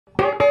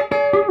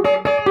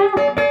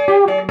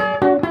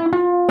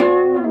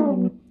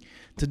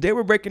Today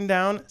we're breaking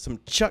down some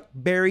Chuck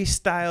Berry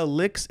style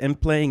licks and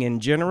playing in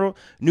general.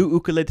 New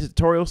ukulele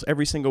tutorials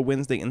every single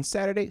Wednesday and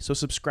Saturday, so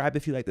subscribe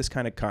if you like this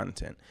kind of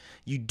content.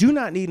 You do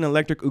not need an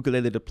electric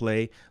ukulele to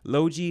play.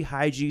 Low G,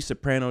 high G,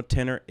 soprano,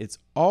 tenor, it's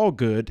all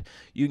good.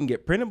 You can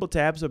get printable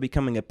tabs by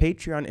becoming a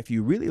Patreon if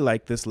you really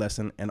like this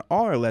lesson, and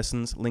all our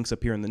lessons, links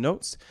up here in the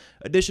notes.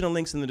 Additional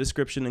links in the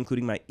description,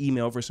 including my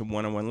email for some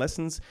one-on-one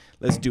lessons.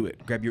 Let's do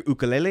it. Grab your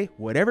ukulele,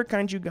 whatever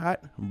kind you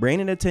got, brain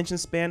and attention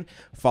span,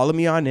 follow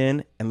me on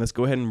in, and let's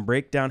go ahead and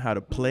break down how to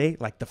play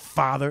like the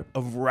father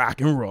of rock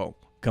and roll.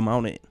 Come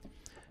on in.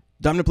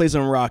 Time to play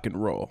some rock and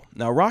roll.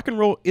 Now, rock and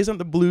roll isn't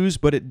the blues,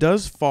 but it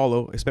does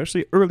follow,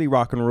 especially early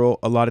rock and roll,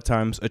 a lot of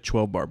times a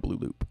 12-bar blue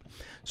loop.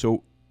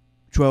 So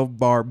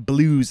 12-bar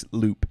blues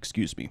loop,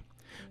 excuse me.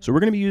 So we're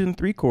going to be using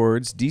 3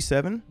 chords,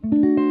 D7,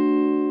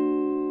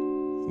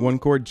 1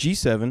 chord,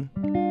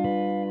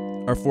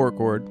 G7, our 4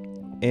 chord,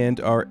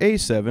 and our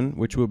A7,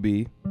 which will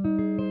be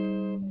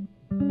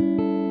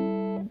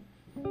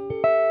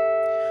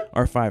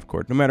our 5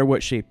 chord, no matter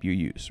what shape you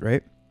use,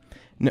 right?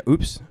 No,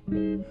 oops.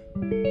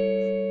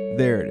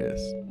 There it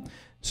is.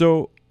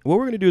 So what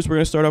we're going to do is we're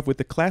going to start off with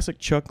the classic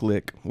Chuck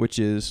lick, which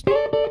is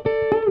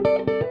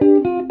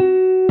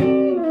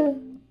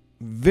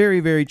very,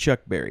 very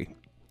Chuck Berry.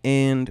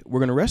 And we're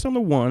going to rest on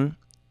the 1.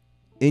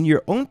 In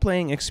your own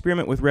playing,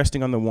 experiment with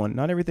resting on the 1.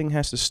 Not everything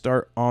has to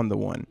start on the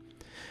 1.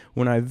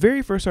 When I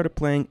very first started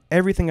playing,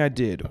 everything I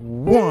did,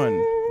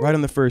 1, right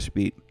on the first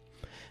beat.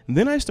 And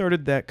then I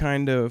started that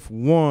kind of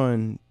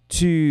 1,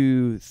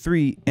 2,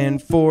 3,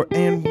 and 4,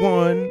 and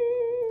 1,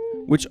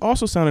 which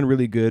also sounded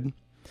really good.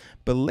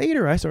 But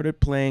later I started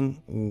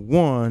playing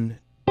 1,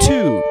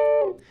 2,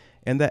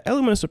 and that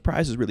element of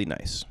surprise is really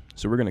nice.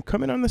 So we're going to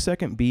come in on the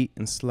second beat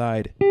and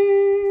slide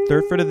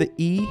 3rd fret of the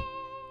E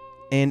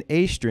and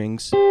A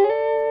strings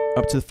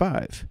up to the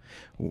 5.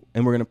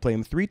 And we're going to play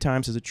them 3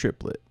 times as a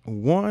triplet.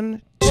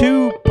 1,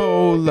 2,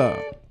 pola.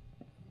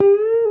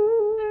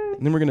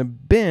 And then we're going to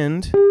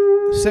bend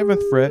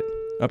 7th fret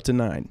up to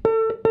 9.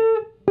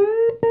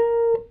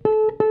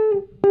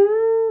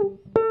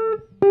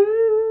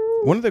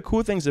 One of the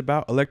cool things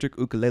about electric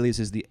ukuleles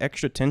is the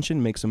extra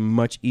tension makes them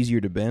much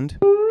easier to bend.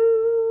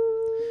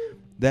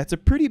 That's a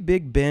pretty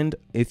big bend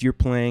if you're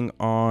playing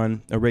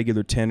on a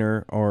regular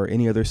tenor or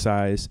any other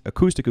size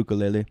acoustic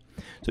ukulele.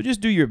 So just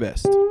do your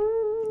best.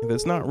 If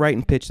it's not right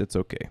in pitch, that's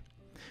okay.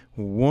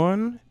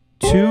 1,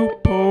 2,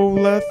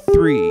 pola,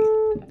 3.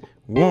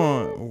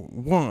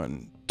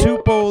 1, 2,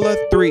 pola,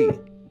 3.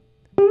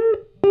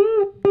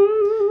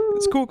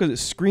 It's cool because it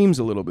screams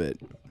a little bit,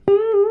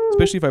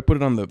 especially if I put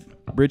it on the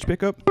bridge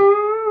pickup.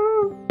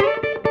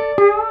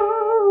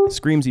 It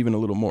screams even a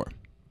little more.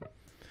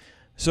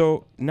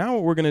 So now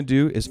what we're going to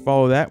do is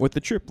follow that with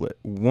the triplet.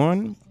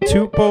 1,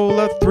 2,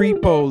 pola, 3,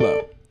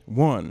 pola.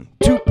 1,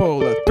 2,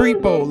 pola, 3,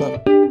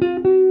 pola.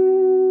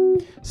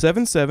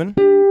 7, 7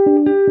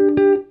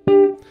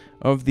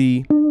 of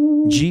the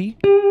G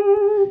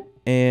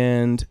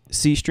and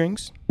C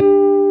strings.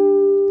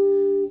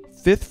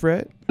 5th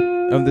fret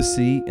of the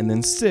C, and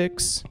then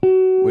 6,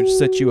 which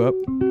sets you up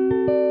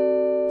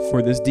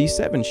for this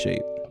D7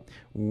 shape.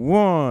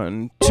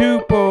 1,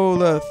 2,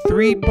 pola,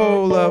 3,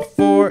 pola,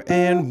 4,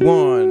 and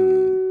 1.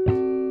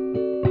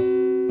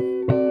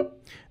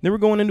 Then we're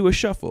going into a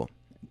shuffle.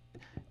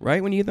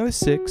 Right when you get to the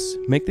 6,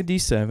 make the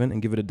D7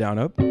 and give it a down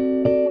up.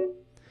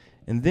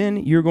 And then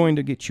you're going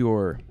to get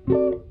your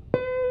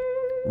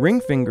ring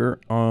finger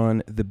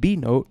on the B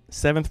note,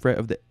 7th fret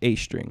of the A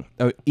string,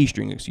 E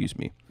string, excuse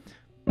me.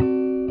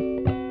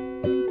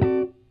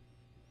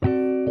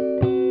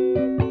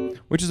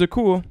 Which is a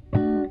cool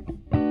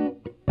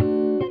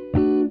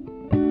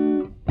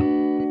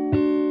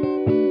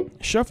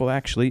shuffle,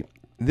 actually.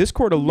 This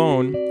chord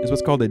alone is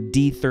what's called a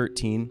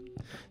D13.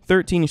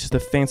 13 is just a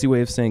fancy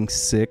way of saying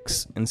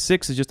 6, and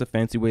 6 is just a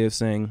fancy way of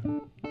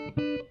saying,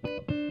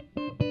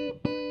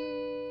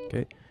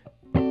 okay,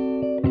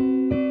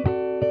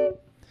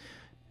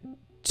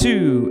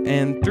 2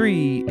 and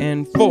 3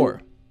 and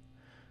 4.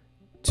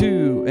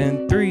 2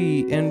 and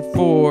 3 and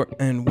 4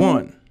 and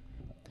 1.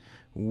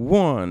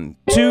 1,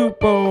 2,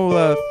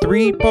 pola,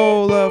 3,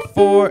 pola,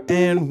 4,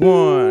 and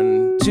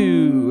 1.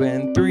 2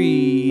 and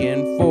 3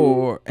 and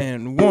 4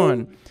 and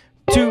 1.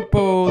 2,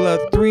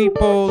 pola, 3,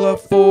 pola,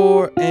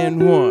 4,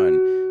 and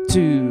 1.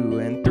 2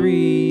 and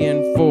 3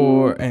 and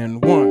 4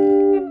 and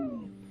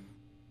 1.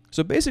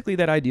 So basically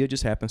that idea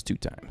just happens 2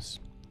 times.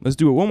 Let's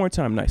do it one more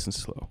time, nice and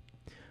slow.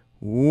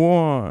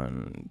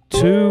 1,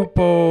 2,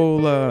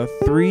 pola,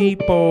 3,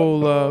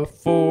 pola,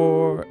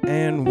 4,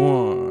 and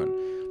 1.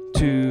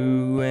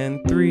 2 and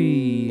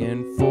 3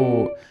 and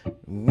 4.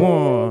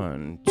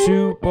 1,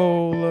 2,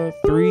 pola,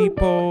 3,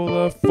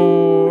 pola,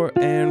 4,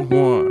 and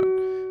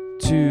 1.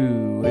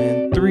 2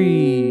 and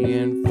 3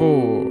 and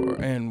 4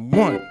 and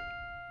 1.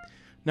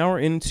 Now we're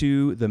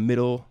into the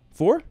middle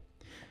 4.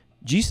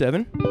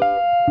 G7.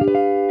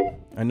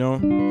 I know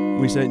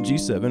we said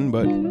G7,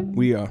 but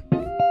we are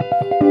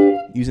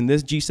using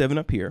this G7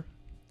 up here.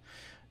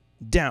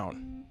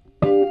 Down.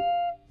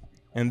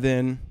 And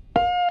then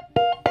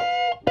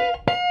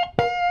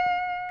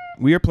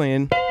we are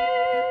playing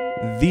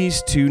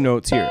these two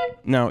notes here.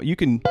 Now, you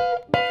can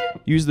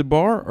use the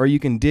bar, or you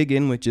can dig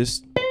in with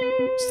just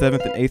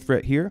 7th and 8th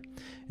fret here,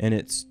 and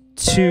it's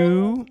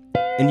 2,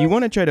 and you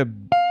want to try to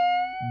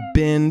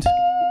bend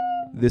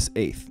this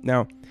 8th.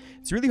 Now,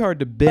 it's really hard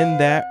to bend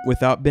that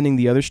without bending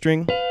the other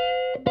string,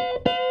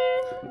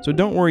 so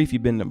don't worry if you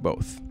bend them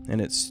both. And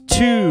it's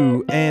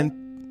 2 and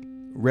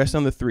rest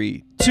on the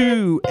 3,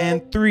 2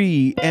 and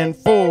 3 and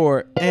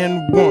 4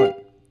 and 1,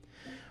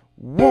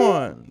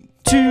 1,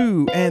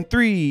 2 and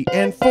 3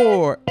 and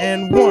 4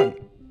 and 1.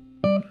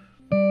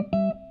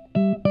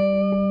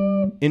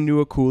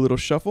 Into a cool little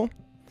shuffle.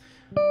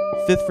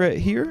 5th fret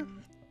here,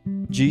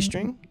 G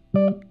string,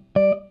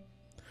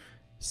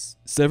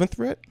 7th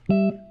fret,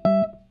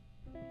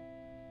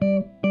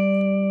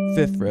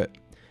 5th fret.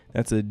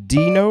 That's a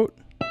D note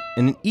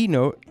and an E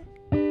note.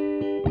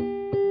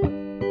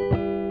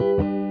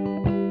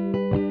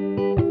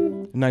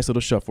 A nice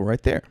little shuffle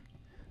right there.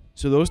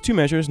 So those two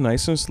measures,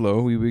 nice and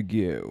slow, we would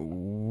get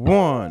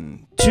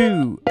 1,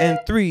 2 and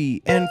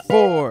 3 and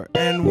 4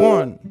 and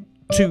 1,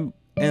 2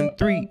 and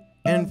 3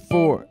 and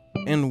 4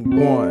 and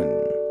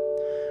 1.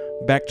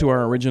 Back to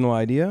our original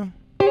idea.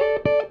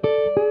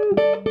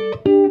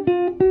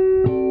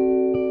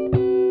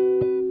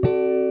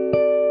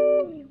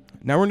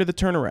 Now we're into the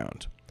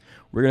turnaround.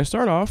 We're going to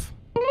start off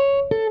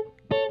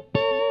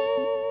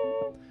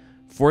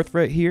 4th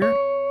fret here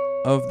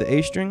of the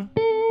A string,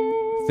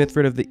 5th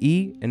fret of the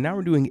E, and now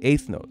we're doing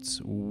 8th notes.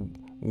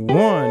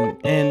 1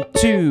 and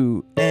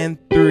 2 and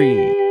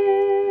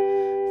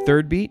 3.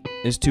 Third beat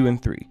is 2 and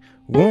 3.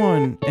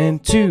 1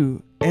 and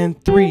 2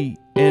 and 3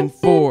 and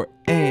 4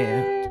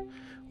 and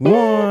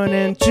 1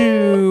 and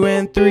 2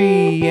 and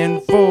 3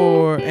 and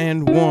 4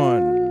 and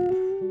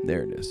 1.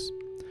 There it is.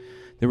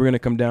 Then we're going to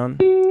come down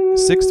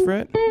 6th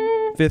fret,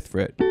 5th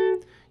fret.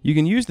 You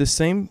can use the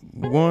same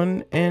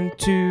 1 and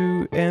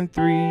 2 and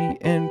 3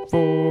 and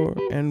 4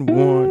 and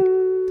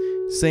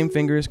 1. Same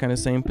fingers, kind of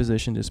same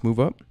position, just move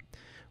up.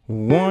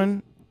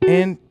 1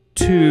 and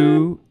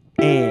 2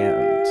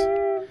 and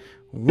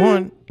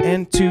 1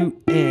 and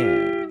 2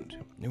 and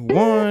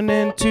 1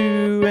 and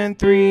 2 and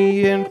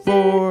 3 and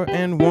 4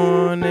 and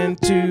 1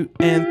 and 2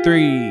 and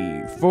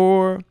 3,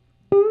 4.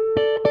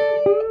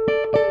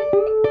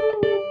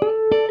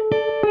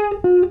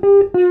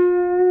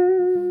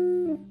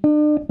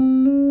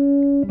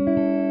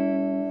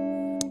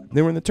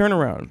 Then we're in the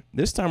turnaround.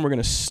 This time we're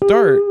going to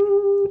start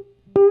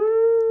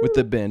with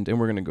the bend, and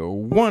we're going to go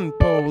 1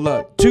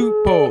 pola,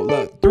 2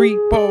 pola, 3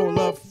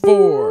 pola,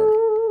 4.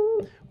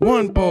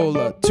 1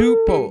 pola,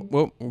 2 pola,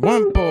 well,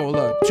 1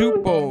 pola,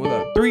 2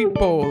 pola, 3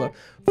 pola,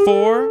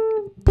 4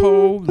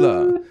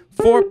 pola,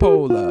 4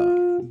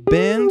 pola,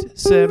 bend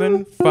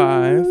 7,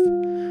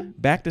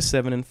 5, back to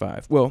 7 and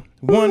 5. Well,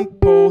 1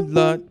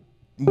 pola,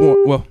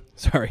 1, well,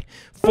 sorry,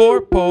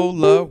 4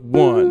 pola,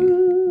 1.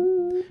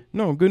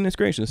 No, goodness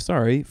gracious,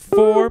 sorry.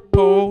 4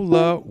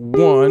 pola,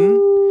 1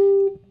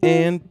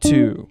 and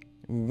 2.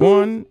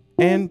 1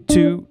 and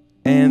 2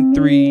 and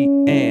 3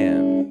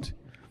 and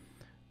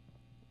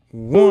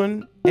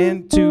 1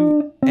 and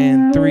 2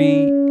 and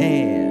 3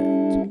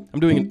 and. I'm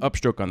doing an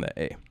upstroke on that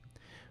A.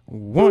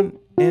 1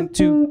 and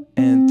 2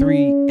 and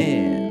 3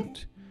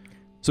 and.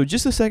 So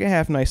just the second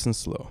half nice and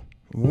slow.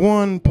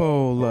 1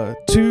 pola,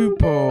 2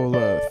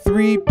 pola,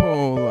 3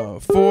 pola,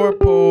 4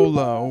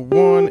 pola,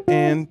 1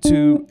 and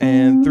 2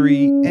 and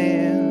 3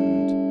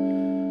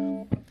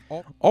 and.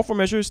 All 4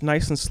 measures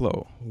nice and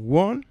slow.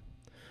 1,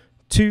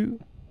 2,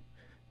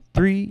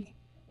 3,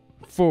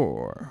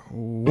 4.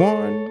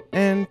 1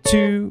 and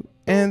 2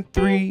 and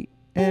 3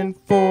 and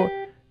 4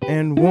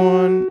 and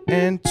 1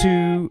 and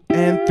 2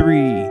 and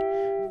 3,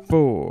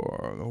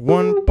 4.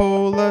 1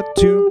 pola,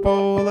 2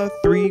 pola,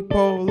 3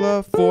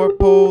 pola, 4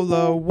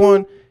 pola,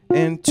 1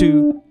 and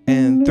 2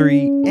 and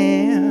 3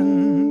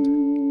 and.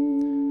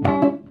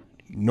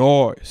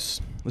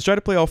 Nice. Let's try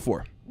to play all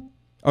 4.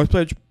 I'll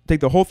take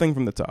the whole thing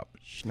from the top.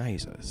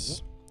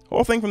 Schneizers.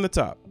 Whole thing from the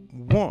top.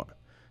 1,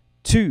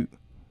 2,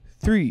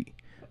 3,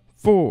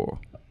 4.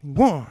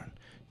 1,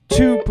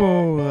 2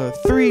 pola,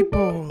 3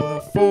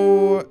 pola,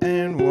 4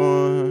 and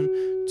 1,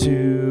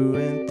 2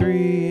 and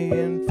 3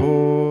 and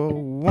 4.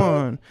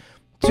 1,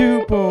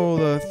 2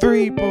 pola,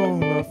 3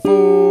 pola,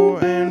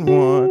 4 and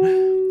 1,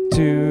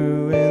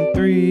 2 and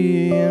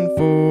 3 and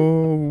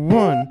 4.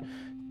 1,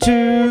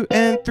 2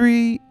 and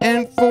 3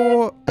 and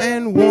 4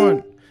 and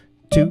 1,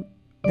 2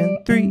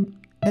 and 3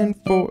 and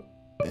 4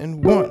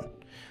 and 1,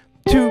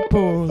 2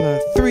 pola,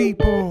 3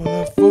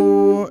 pola,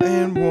 4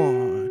 and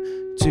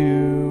 1,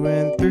 2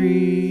 and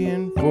 3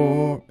 and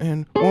 4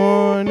 and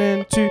 1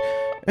 and 2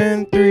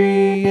 and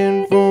 3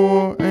 and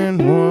 4 and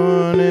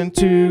 1 and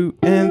 2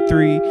 and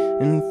 3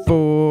 and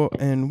 4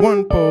 and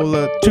 1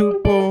 pola,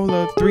 2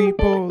 pola, 3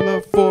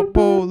 pola, 4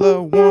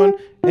 pola, 1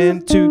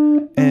 and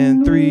 2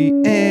 and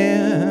 3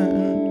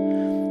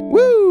 and.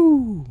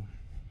 Woo!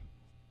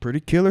 Pretty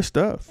killer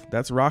stuff.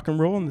 That's rock and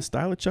roll in the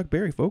style of Chuck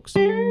Berry, folks.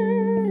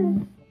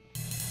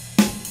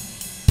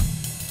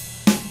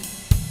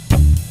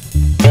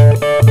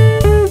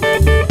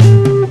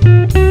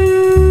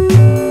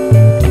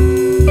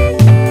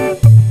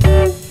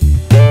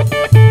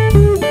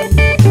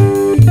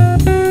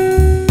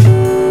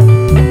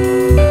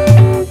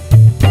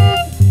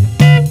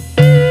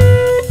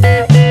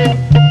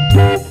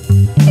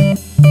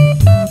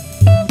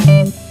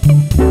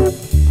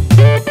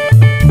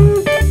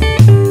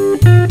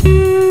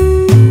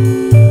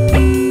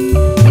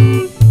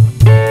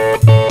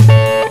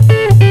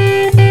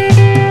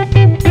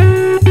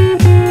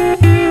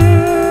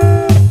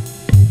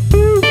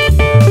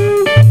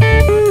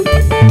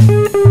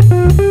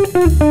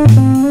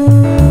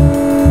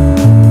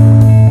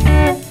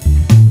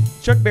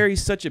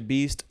 He's such a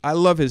beast. I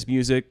love his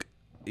music.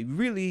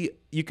 Really,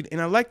 you can,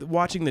 and I like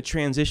watching the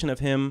transition of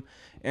him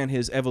and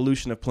his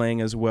evolution of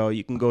playing as well.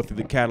 You can go through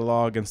the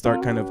catalog and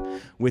start kind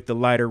of with the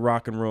lighter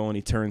rock and roll, and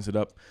he turns it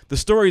up. The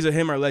stories of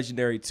him are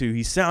legendary too.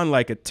 He sounds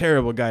like a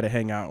terrible guy to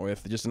hang out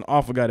with, just an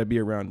awful guy to be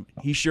around.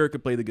 He sure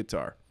could play the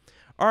guitar.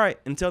 All right,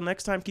 until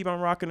next time, keep on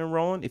rocking and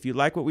rolling. If you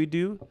like what we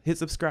do, hit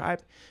subscribe.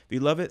 If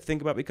you love it,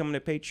 think about becoming a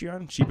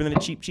Patreon. Cheaper than a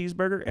cheap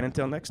cheeseburger. And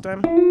until next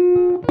time,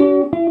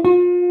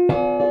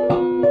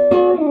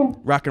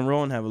 rock and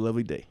roll and have a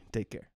lovely day. Take care.